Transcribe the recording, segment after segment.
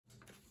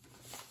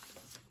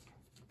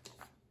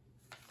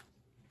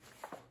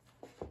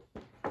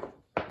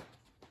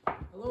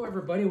Hello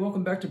everybody,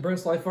 welcome back to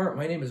Brent's Life Art.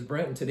 My name is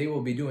Brent and today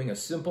we'll be doing a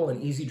simple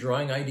and easy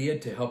drawing idea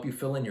to help you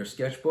fill in your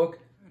sketchbook.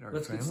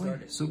 Let's get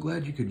started. So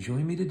glad you could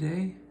join me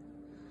today.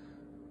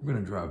 We're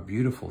going to draw a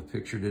beautiful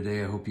picture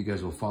today. I hope you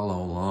guys will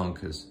follow along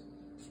because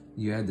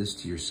you add this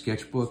to your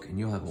sketchbook and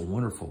you'll have a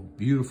wonderful,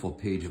 beautiful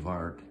page of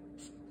art.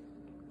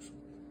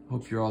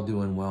 Hope you're all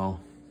doing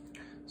well.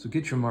 So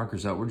get your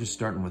markers out. We're just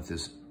starting with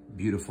this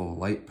beautiful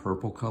light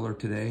purple color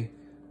today.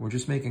 We're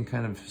just making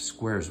kind of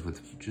squares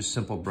with just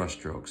simple brush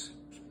strokes.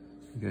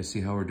 You guys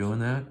see how we're doing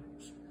that?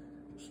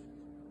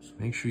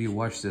 Make sure you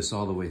watch this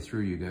all the way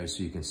through, you guys,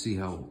 so you can see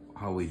how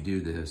we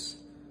do this.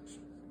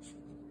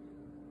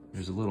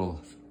 There's a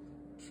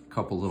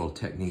couple little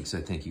techniques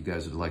I think you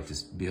guys would like to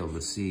be able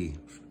to see.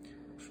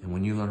 And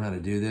when you learn how to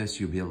do this,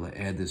 you'll be able to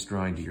add this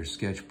drawing to your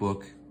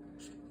sketchbook.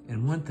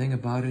 And one thing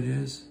about it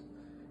is,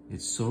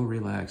 it's so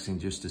relaxing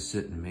just to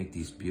sit and make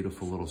these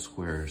beautiful little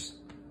squares.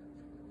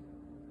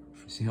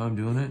 See how I'm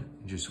doing it?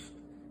 Just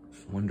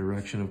one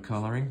direction of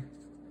coloring.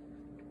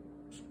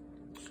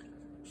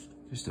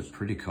 Just a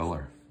pretty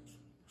color.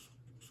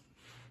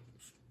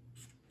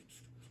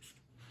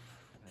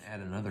 I'll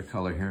add another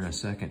color here in a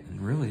second, and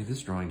really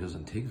this drawing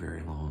doesn't take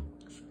very long.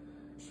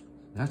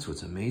 That's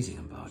what's amazing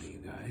about it, you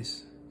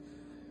guys.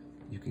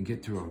 You can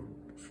get through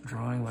a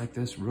drawing like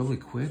this really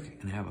quick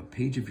and have a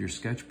page of your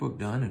sketchbook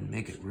done and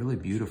make it really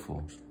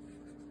beautiful.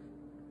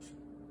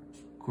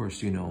 Of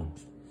course, you know,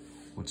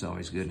 what's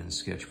always good in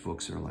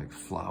sketchbooks are like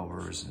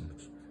flowers and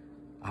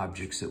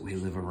objects that we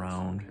live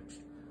around.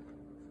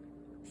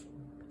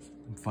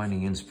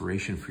 Finding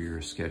inspiration for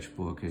your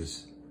sketchbook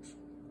is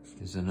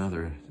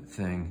another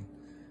thing.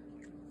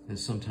 And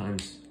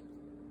sometimes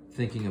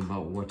thinking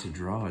about what to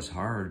draw is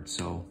hard,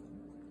 so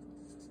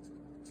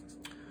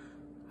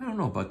I don't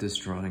know about this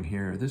drawing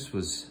here. This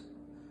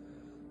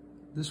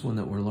one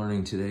that we're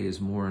learning today is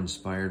more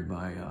inspired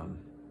by, a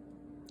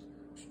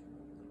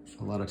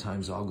lot of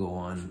times I'll go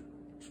on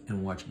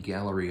and watch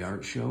gallery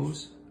art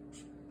shows,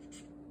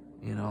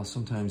 and I'll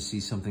sometimes see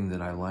something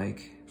that I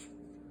like.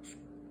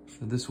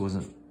 But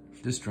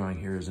this drawing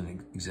here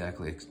isn't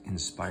exactly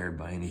inspired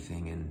by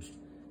anything in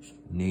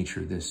nature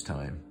this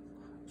time,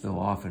 though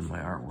often my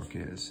artwork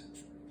is.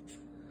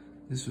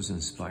 This was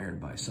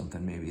inspired by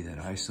something maybe that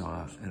I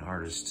saw an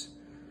artist,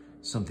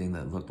 something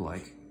that looked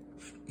like,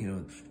 you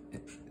know,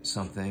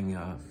 something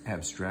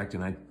abstract,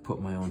 and I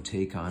put my own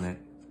take on it.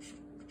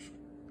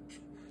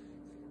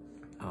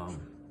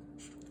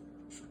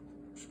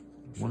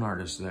 One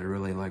artist that I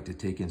really like to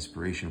take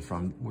inspiration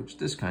from, which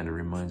this kind of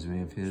reminds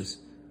me of his,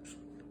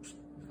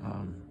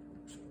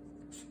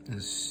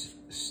 is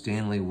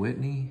Stanley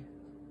Whitney.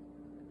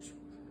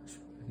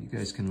 You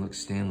guys can look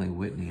Stanley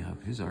Whitney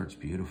up. His art's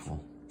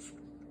beautiful.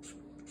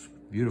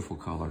 Beautiful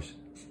colors,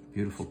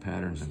 beautiful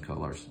patterns and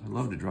colors. I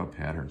love to draw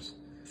patterns.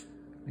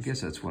 I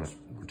guess that's what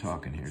we're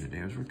talking here today,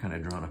 is we're kind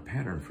of drawing a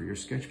pattern for your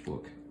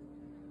sketchbook.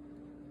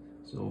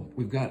 So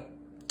we've got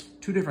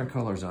two different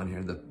colors on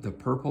here, the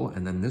purple,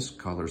 and then this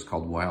color is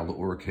called Wild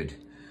Orchid.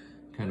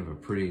 Kind of a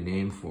pretty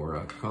name for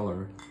a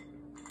color.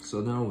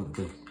 So now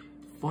the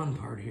fun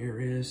part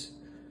here is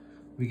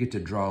we get to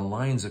draw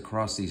lines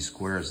across these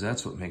squares.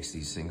 That's what makes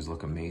these things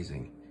look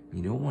amazing.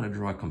 You don't want to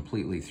draw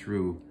completely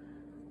through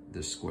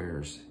the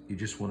squares. You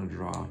just want to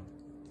draw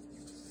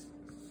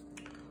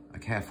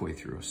like halfway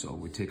through. So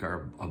we take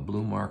a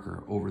blue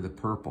marker over the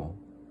purple,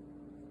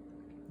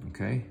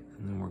 okay?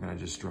 And then we're gonna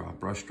just draw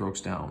brush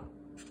strokes down.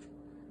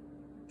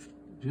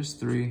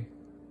 Just three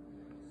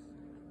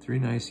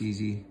nice,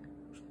 easy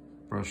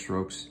brush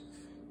strokes.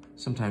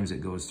 Sometimes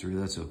it goes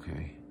through, that's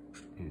okay.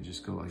 You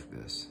just go like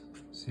this.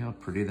 See how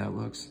pretty that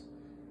looks?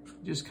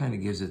 It just kind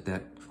of gives it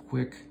that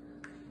quick,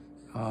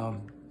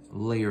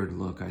 layered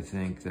look, I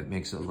think, that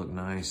makes it look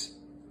nice.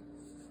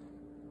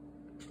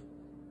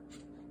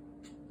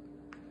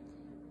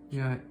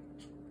 Yeah,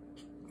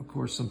 of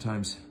course,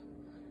 sometimes,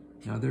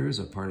 now there is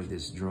a part of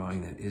this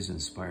drawing that is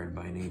inspired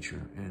by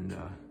nature, and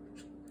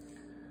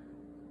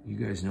you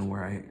guys know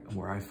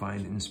where I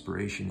find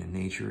inspiration in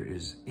nature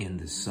is in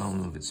the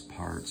sum of its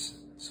parts.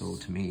 So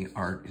to me,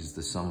 art is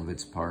the sum of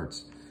its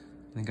parts.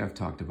 I think I've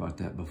talked about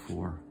that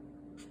before.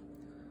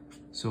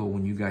 So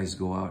when you guys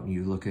go out and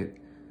you look at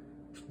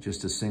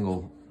just a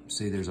single,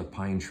 say there's a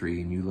pine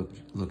tree, and you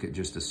look at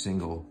just a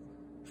single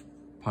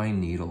pine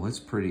needle, it's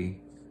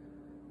pretty,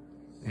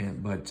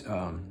 but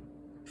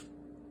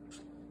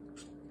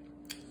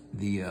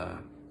the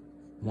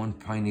one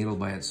pine needle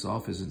by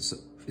itself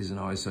isn't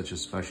always such a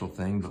special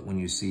thing, but when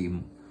you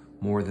see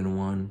more than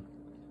one,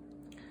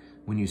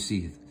 when you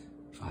see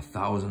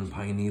 1,000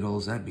 pine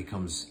needles, that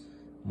becomes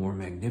more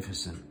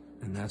magnificent.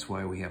 And that's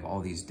why we have all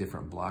these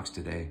different blocks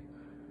today.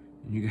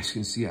 And you guys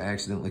can see I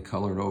accidentally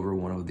colored over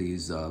one of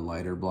these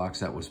lighter blocks.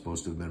 That was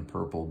supposed to have been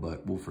purple,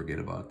 but we'll forget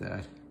about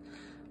that.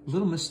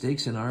 Little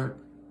mistakes in art.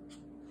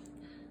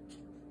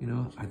 You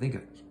know, I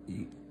think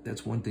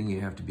that's one thing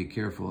you have to be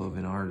careful of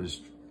in art, is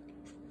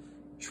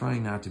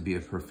trying not to be a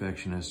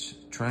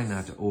perfectionist, trying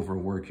not to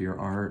overwork your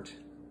art,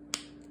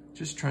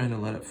 just trying to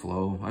let it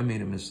flow. I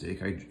made a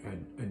mistake. I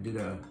did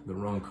the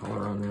wrong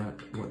color on that.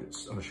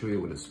 I'll show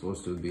you what it's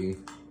supposed to be.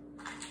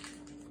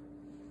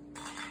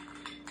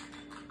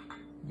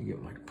 me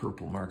get my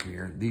purple marker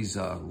here. These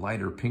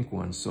lighter pink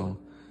ones, so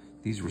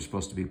these were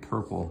supposed to be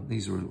purple.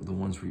 These are the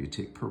ones where you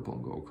take purple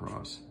and go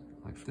across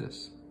like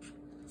this.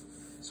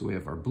 So we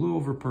have our blue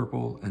over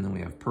purple, and then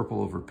we have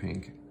purple over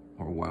pink,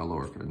 or wild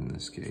orchid in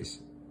this case.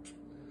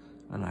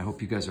 And I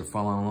hope you guys are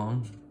following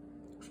along,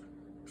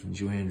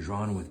 enjoying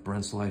drawing with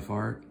Brent's Life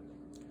Art.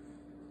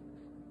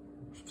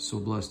 So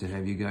blessed to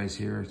have you guys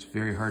here. It's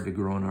very hard to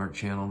grow an art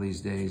channel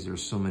these days.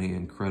 There's so many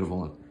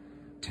incredible,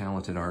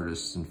 talented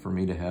artists, and for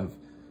me to have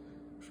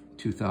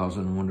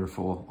 2,000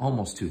 wonderful,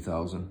 almost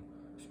 2,000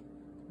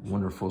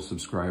 wonderful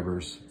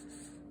subscribers.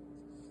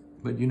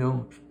 But you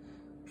know,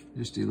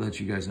 just to let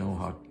you guys know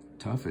how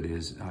tough it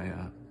is,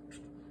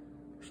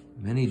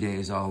 many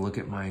days I'll look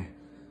at my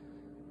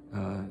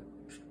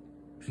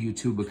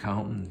YouTube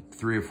account and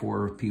 3 or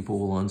 4 people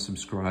will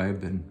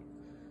unsubscribe, and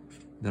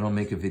then I'll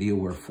make a video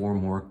where 4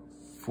 more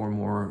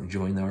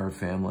join our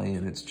family,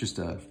 and it's just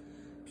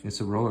it's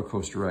a roller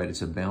coaster ride.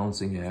 It's a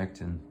balancing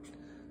act, and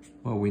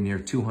well, we near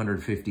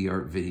 250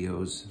 art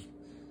videos,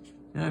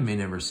 and I may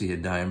never see a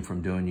dime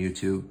from doing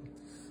YouTube.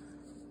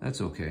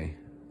 That's okay.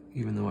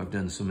 Even though I've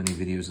done so many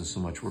videos and so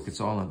much work, it's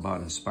all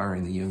about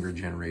inspiring the younger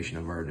generation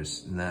of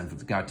artists, and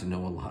I've got to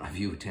know a lot of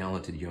you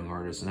talented young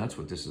artists, and that's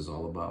what this is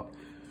all about.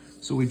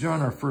 So we've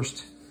drawn our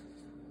first.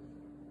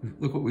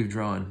 Look what we've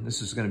drawn.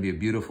 This is going to be a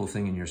beautiful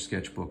thing in your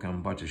sketchbook. I'm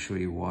about to show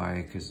you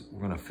why, because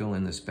we're going to fill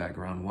in this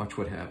background. Watch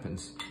what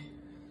happens.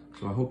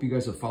 So I hope you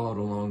guys have followed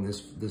along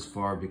this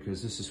far,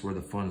 because this is where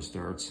the fun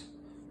starts.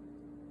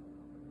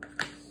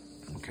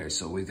 Okay,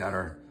 so we've got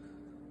our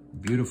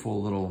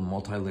beautiful little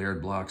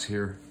multi-layered blocks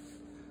here.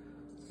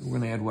 We're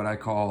going to add what I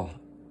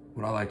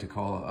like to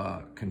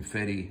call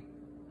confetti.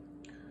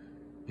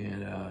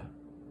 And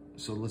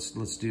so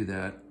let's do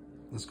that.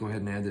 Let's go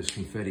ahead and add this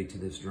confetti to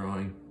this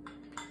drawing.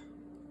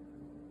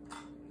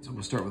 So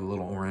we'll start with a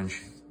little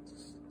orange.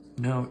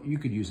 Now, you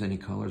could use any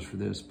colors for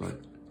this,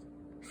 but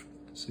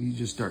so you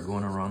just start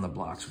going around the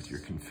blocks with your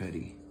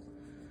confetti.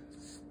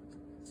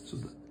 So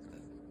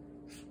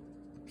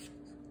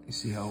you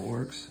see how it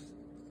works?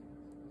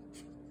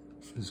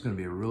 This is going to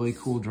be a really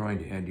cool drawing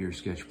to add to your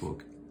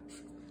sketchbook.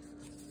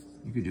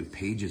 You could do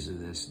pages of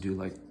this. Do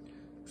like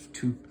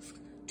two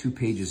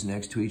pages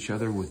next to each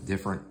other with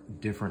different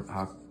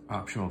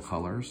optional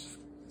colors.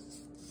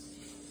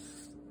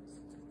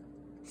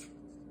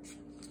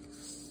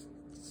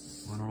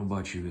 I don't know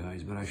about you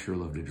guys, but I sure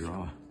love to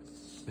draw.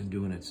 Been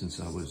doing it since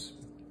I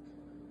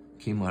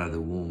came out of the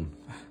womb.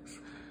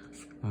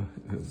 I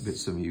bet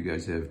some of you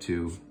guys have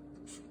too.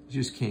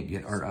 You just can't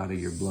get art out of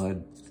your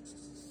blood.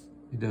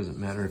 It doesn't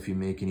matter if you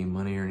make any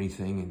money or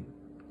anything. And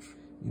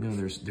you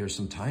know, there's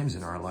some times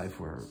in our life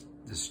where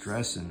the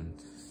stress and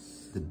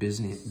the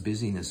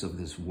busyness of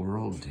this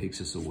world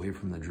takes us away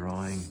from the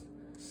drawing.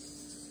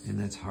 And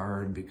that's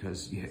hard,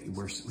 because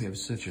we have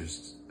such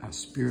a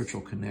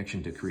spiritual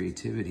connection to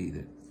creativity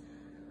that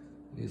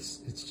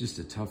it's just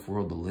a tough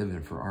world to live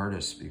in for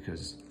artists,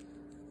 because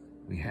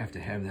we have to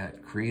have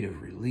that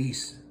creative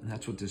release. And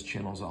that's what this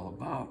channel is all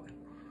about.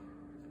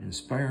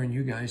 Inspiring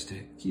you guys to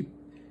keep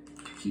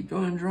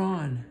on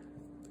drawing.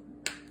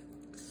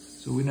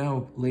 So we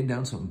now laid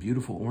down some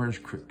beautiful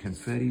orange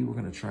confetti. We're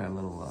going to try a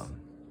little,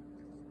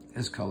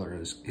 this color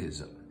is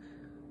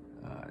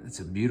it's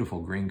a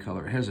beautiful green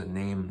color. It has a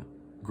name,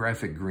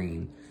 graphic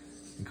green.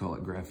 We call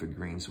it graphic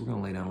green. So we're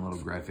going to lay down a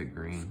little graphic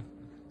green.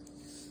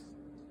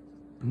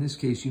 In this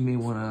case, you may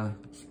want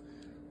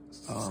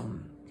to,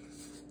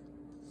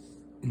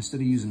 instead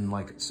of using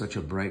like such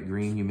a bright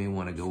green, you may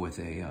want to go with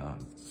a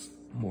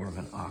more of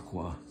an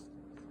aqua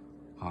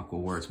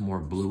where it's more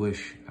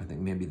bluish. I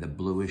think maybe the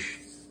bluish,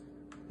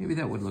 maybe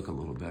that would look a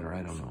little better.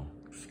 I don't know.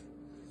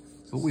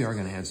 But we are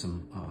going to add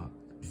some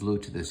blue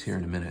to this here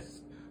in a minute.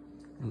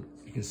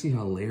 You can see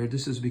how layered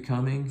this is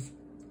becoming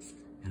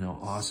and how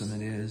awesome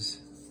it is.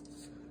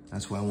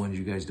 That's why I wanted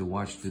you guys to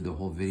watch through the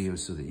whole video,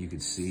 so that you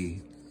could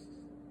see.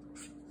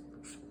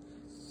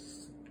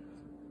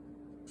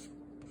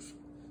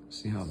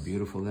 See how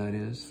beautiful that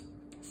is?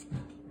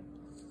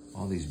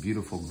 All these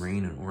beautiful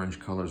green and orange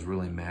colors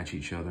really match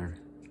each other.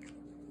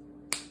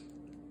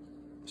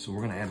 So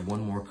we're going to add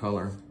one more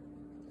color.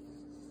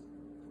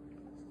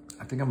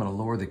 I think I'm going to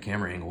lower the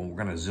camera angle. We're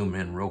going to zoom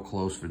in real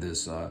close for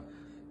this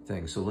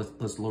thing. So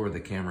let's lower the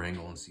camera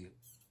angle and see it.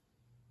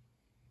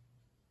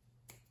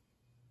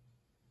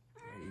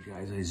 All right, you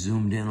guys, I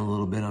zoomed in a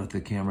little bit with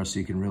the camera so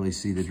you can really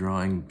see the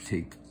drawing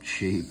take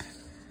shape.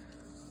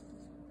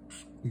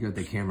 You got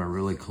the camera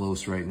really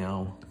close right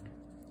now.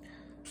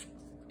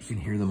 You can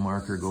hear the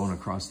marker going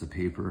across the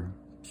paper.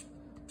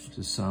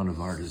 The sound of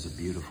art is a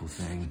beautiful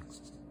thing.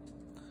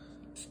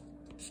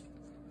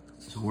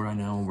 So right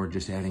now we're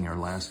just adding our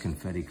last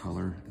confetti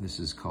color. This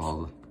is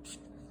called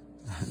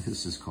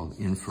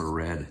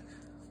infrared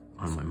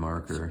on my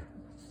marker.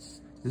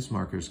 This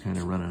marker is kind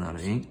of running out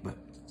of ink, but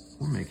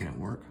we're making it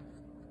work.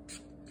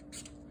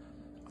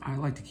 I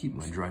like to keep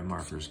my dry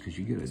markers because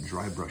you get a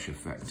dry brush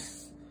effect.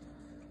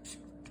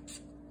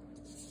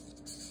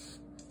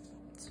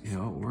 See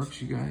how it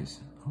works, you guys?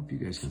 I hope you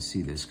guys can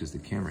see this because the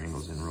camera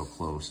angle's in real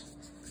close.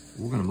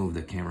 We're gonna move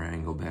the camera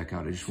angle back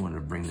out. I just wanted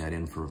to bring that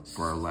in for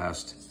our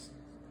last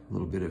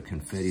little bit of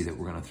confetti that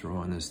we're gonna throw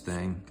on this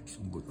thing.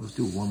 Let's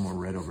do one more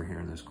red over here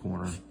in this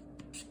corner.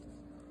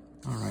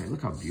 All right,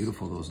 look how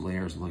beautiful those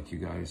layers look, you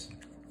guys.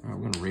 All right,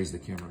 we're gonna raise the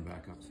camera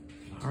back up.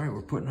 All right,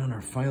 we're putting on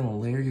our final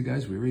layer, you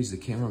guys. We raise the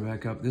camera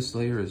back up. This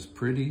layer is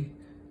pretty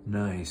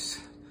nice.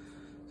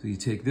 So you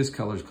take this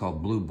color, is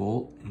called Blue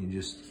Bolt, and you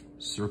just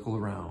circle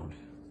around.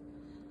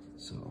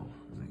 So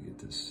let me get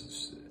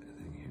this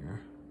thing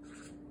here.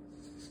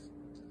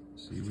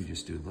 So we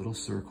just do little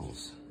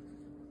circles.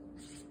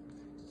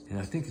 And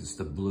I think it's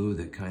the blue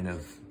that kind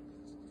of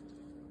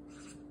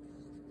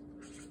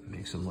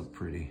makes them look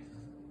pretty.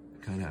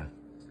 Kind of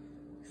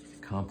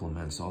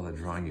complements all the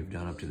drawing you've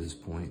done up to this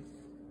point.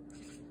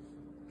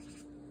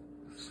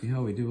 See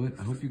how we do it?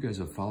 I hope you guys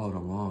have followed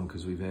along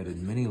because we've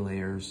added many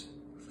layers,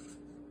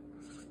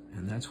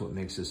 and that's what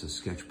makes this a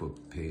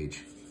sketchbook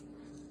page.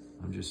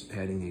 I'm just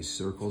adding these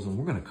circles, and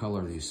we're gonna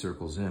color these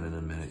circles in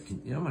a minute.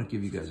 I'm gonna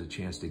give you guys a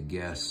chance to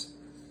guess.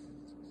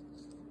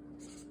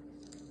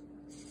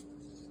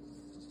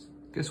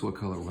 Guess what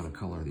color we're gonna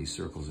color these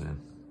circles in.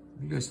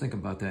 You guys think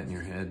about that in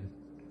your head.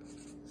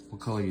 What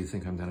color do you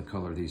think I'm gonna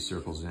color these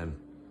circles in?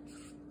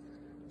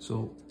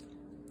 So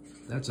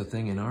that's a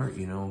thing in art,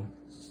 you know.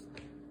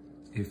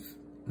 If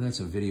that's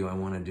a video I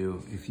wanna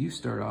do. If you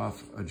start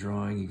off a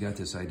drawing, you got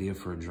this idea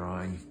for a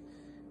drawing,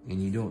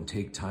 and you don't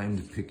take time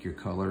to pick your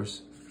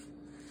colors,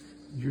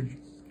 your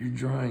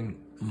drawing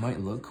might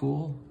look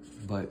cool,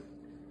 but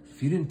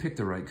if you didn't pick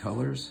the right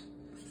colors,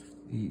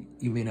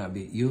 you may not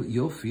be,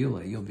 you'll feel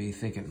it. You'll be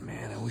thinking,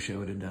 man, I wish I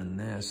would have done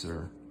this,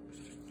 or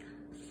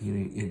you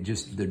know,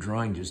 the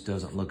drawing just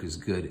doesn't look as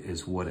good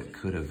as what it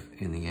could have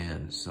in the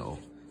end. So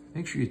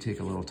make sure you take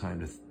a little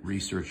time to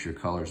research your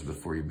colors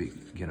before you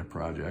begin a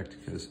project,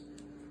 because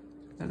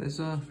that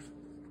is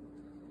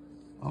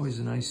always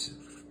a nice,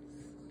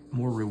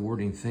 more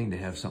rewarding thing to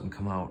have something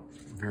come out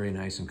very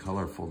nice and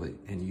colorful,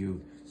 and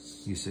you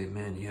say,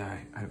 man, yeah,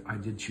 I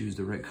did choose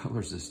the right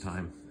colors this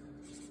time.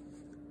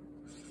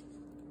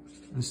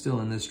 And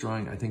still in this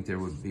drawing, I think there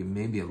would be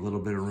maybe a little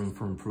bit of room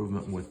for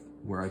improvement with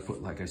where I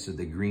put, like I said,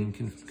 the green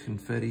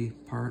confetti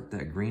part,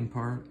 that green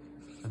part.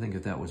 I think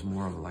if that was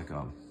more of like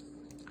a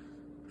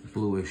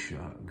bluish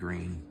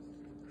green,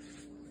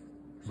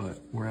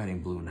 but we're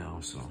adding blue now,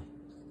 so.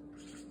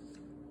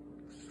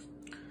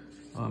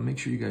 Make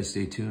sure you guys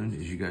stay tuned.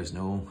 As you guys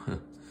know,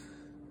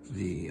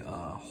 the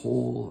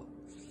whole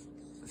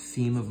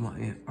theme of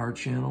my art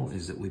channel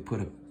is that we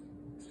put a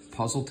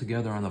puzzle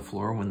together on the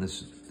floor when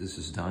this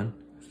is done.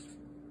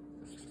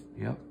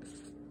 Yep.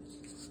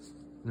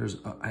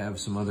 I have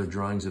some other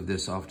drawings of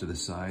this off to the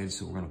side,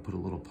 so we're gonna put a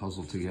little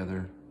puzzle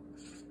together.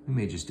 We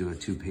may just do a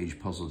 2-page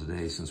puzzle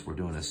today since we're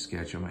doing a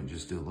sketch. I might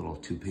just do a little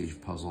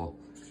 2-page puzzle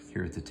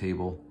here at the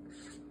table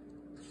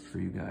for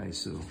you guys.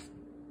 So,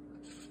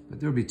 but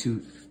there'll be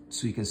two,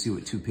 so you can see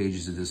what 2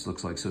 pages of this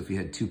looks like. So if you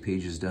had 2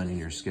 pages done in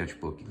your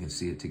sketchbook, you can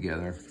see it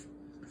together.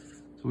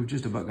 So we've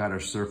just about got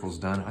our circles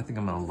done. I think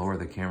I'm gonna lower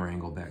the camera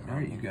angle back. All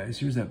right, you guys,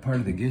 here's that part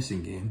of the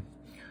guessing game.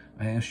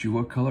 I asked you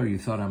what color you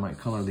thought I might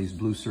color these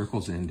blue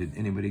circles in. Did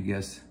anybody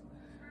guess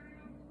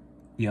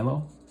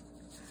yellow?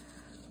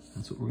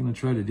 That's what we're gonna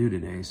try to do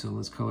today. So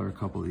let's color a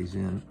couple of these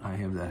in. I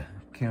have the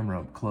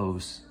camera up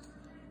close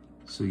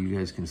so you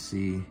guys can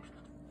see.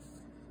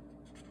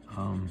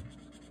 I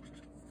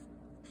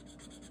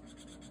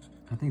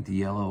think the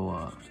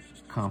yellow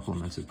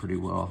complements it pretty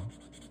well.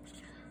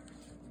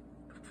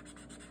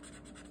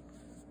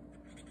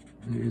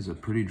 It is a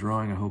pretty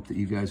drawing. I hope that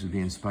you guys would be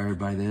inspired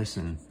by this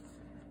and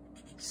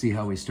see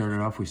how we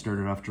started off. We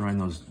started off drawing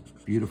those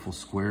beautiful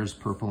squares,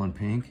 purple and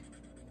pink.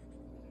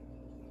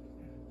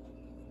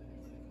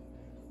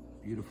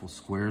 Beautiful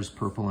squares,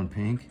 purple and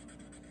pink.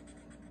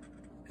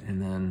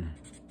 And then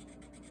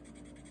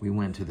we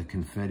went to the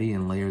confetti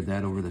and layered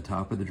that over the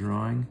top of the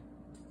drawing.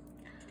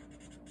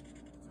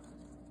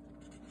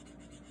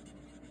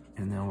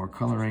 And now we're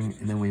coloring,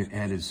 and then we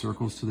added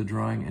circles to the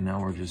drawing, and now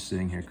we're just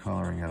sitting here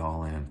coloring it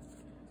all in.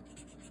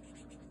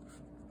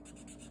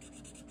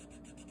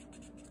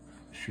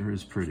 Sure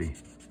is pretty.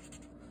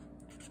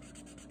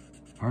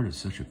 Art is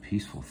such a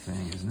peaceful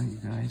thing, isn't it, you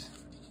guys?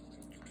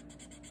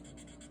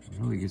 It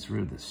really gets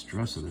rid of the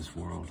stress of this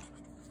world.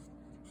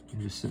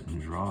 You just sit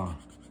and draw.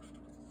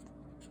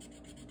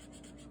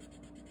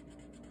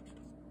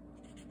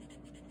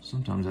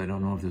 Sometimes I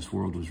don't know if this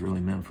world was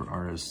really meant for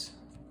artists,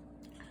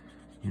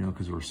 you know,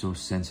 because we're so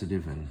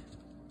sensitive, and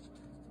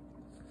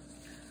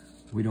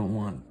we don't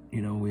want,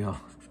 you know,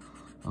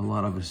 a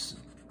lot of us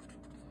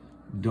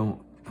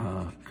don't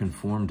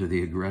conform to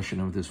the aggression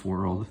of this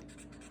world.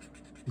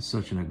 It's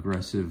such an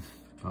aggressive,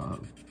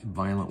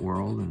 violent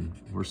world, and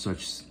we're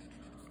such,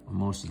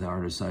 most of the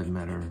artists I've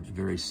met are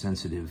very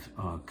sensitive,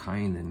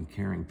 kind and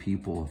caring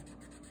people.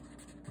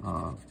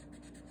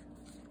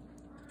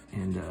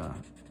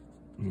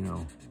 You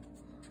know,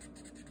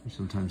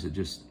 sometimes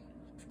it's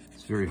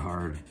very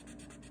hard.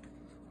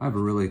 I have a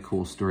really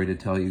cool story to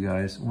tell you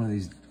guys. One of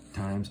these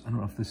times, I don't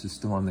know if this is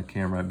still on the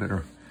camera,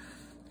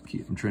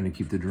 I'm trying to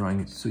keep the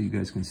drawing so you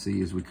guys can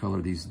see as we color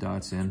these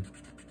dots in.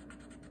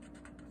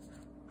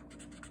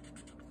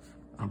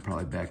 I'll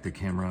probably back the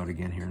camera out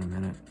again here in a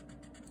minute.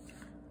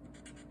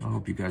 I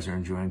hope you guys are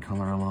enjoying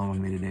coloring along with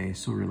me today.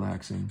 So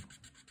relaxing.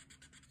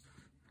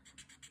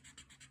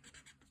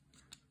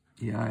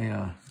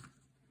 Yeah,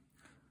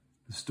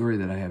 the story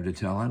that I have to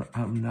tell,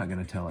 I'm not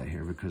going to tell it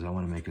here because I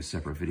want to make a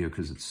separate video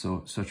because it's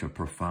such a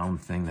profound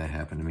thing that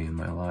happened to me in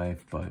my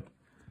life. But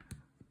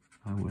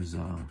I was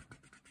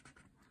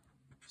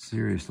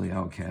seriously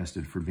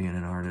outcasted for being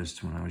an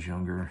artist when I was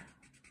younger,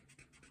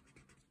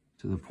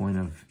 to the point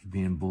of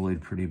being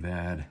bullied pretty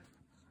bad.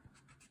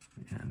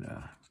 And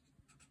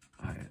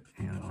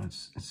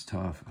it's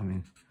tough. I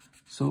mean,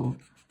 so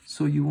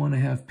you want to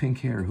have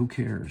pink hair? Who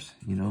cares?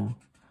 You know,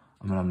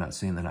 I mean, I'm not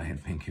saying that I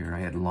had pink hair. I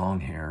had long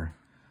hair.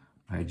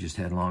 I just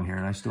had long hair,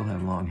 and I still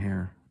have long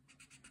hair.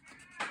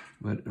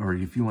 But, or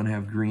if you want to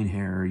have green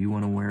hair, or you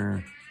want to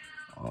wear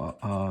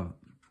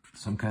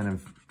some kind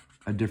of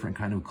a different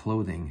kind of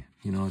clothing,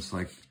 you know, it's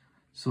like,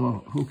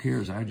 so who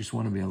cares? I just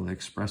want to be able to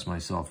express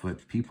myself.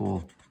 But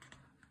people,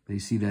 they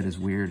see that as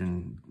weird,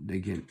 and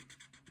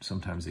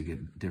sometimes they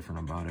get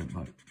different about it.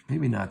 But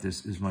maybe not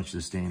as much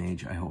this day and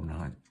age. I hope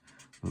not.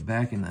 But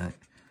back in the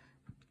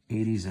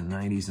 80s and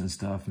 90s and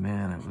stuff,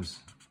 man,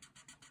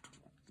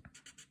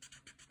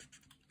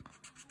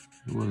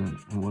 it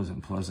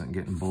wasn't pleasant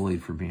getting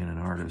bullied for being an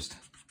artist.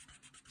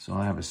 So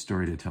I have a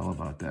story to tell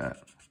about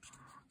that.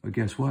 But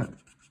guess what?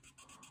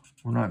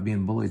 We're not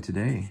being bullied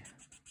today.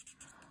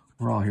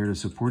 We're all here to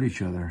support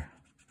each other.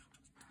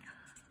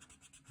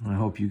 And I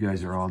hope you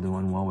guys are all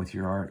doing well with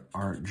your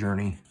art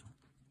journey.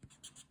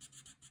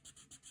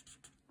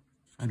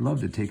 I'd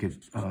love to take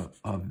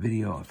a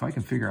video, if I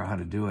can figure out how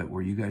to do it,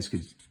 where you guys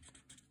could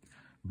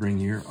bring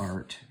your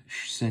art,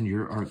 send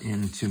your art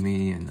in to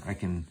me, and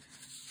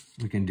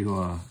we can do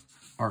a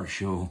art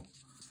show,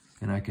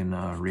 and I can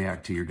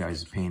react to your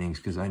guys' paintings,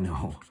 because I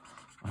know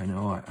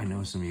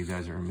some of you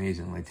guys are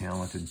amazingly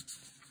talented.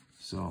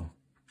 So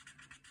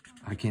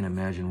I can't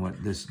imagine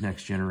what this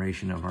next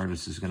generation of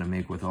artists is going to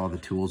make with all the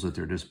tools at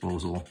their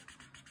disposal.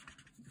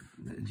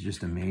 It's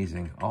just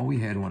amazing. All we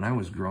had when I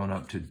was growing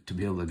up to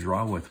be able to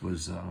draw with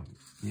was,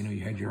 you know,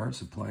 you had your art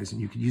supplies,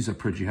 and you could use a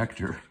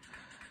projector.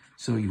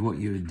 So what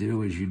you would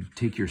do is you'd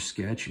take your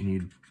sketch and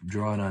you'd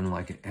draw it on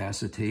like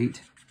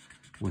acetate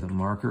with a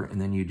marker,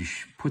 and then you'd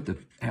put the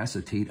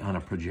acetate on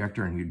a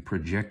projector, and you'd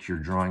project your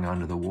drawing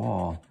onto the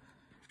wall.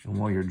 And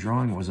while your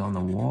drawing was on the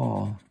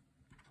wall,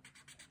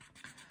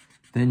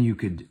 then you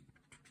could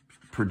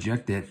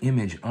project that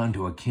image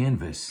onto a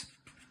canvas.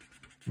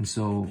 And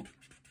so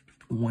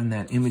when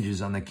that image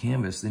is on the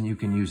canvas, then you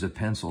can use a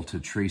pencil to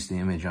trace the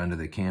image onto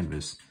the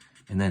canvas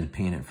and then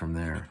paint it from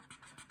there.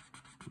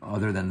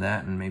 Other than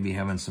that, and maybe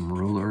having some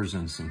rulers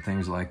and some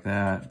things like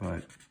that,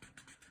 but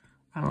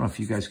I don't know if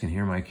you guys can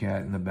hear my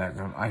cat in the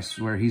background. I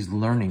swear he's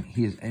learning.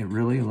 He is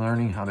really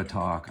learning how to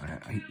talk.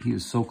 He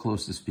is so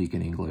close to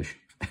speaking English.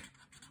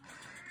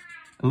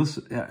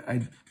 Listen,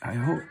 I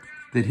hope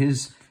that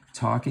his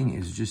talking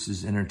is just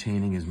as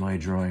entertaining as my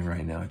drawing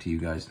right now to you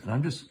guys. And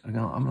I'm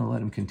going to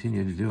let him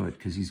continue to do it,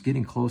 because he's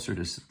getting closer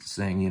to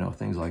saying, you know,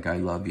 things like, I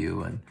love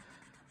you, and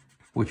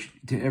which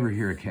to ever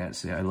hear a cat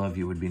say, I love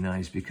you would be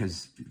nice,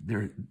 because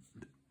they're,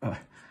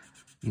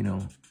 you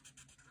know,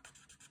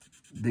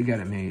 they got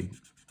it made.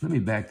 Let me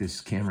back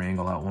this camera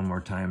angle out one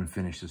more time and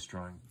finish this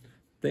drawing.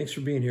 Thanks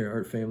for being here,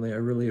 Art Family. I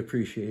really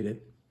appreciate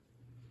it.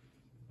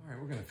 All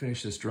right, we're going to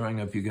finish this drawing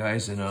up, you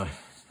guys. And I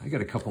got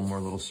a couple more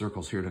little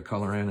circles here to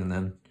color in, and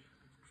then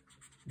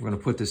we're going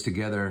to put this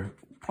together,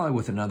 probably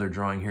with another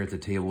drawing here at the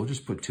table. We'll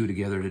just put two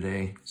together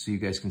today so you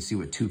guys can see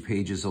what 2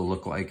 pages will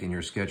look like in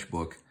your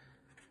sketchbook.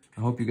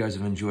 I hope you guys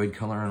have enjoyed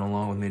coloring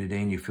along with me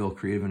today and you feel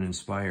creative and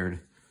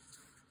inspired.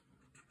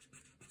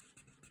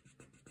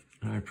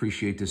 And I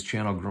appreciate this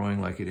channel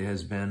growing like it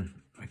has been.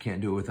 I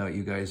can't do it without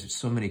you guys. There's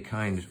so many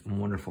kind and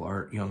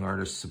wonderful young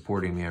artists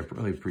supporting me. I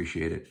really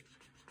appreciate it.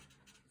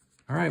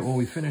 All right, well,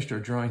 we finished our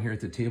drawing here at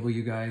the table,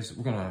 you guys.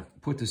 We're gonna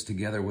put this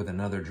together with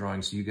another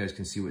drawing so you guys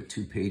can see what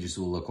 2 pages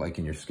will look like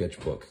in your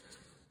sketchbook.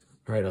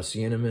 All right, I'll see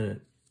you in a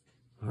minute.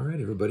 All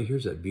right, everybody,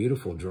 here's that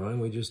beautiful drawing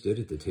we just did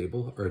at the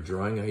table, our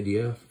drawing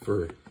idea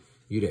for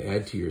you to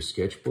add to your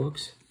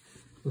sketchbooks.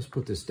 Let's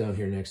put this down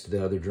here next to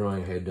the other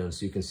drawing I had done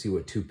so you can see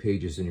what 2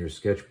 pages in your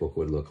sketchbook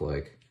would look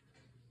like.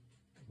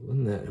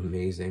 Isn't that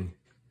amazing?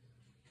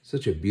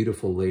 Such a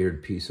beautiful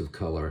layered piece of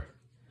color.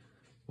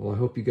 Well, I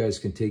hope you guys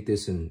can take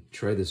this and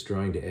try this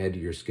drawing to add to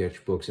your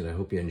sketchbooks, and I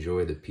hope you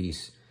enjoy the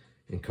peace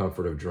and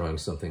comfort of drawing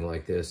something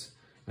like this.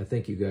 I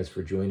thank you guys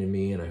for joining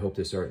me, and I hope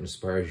this art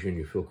inspires you and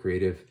you feel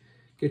creative.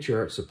 Get your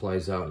art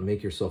supplies out and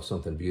make yourself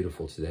something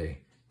beautiful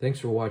today. Thanks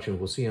for watching.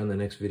 We'll see you on the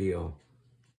next video.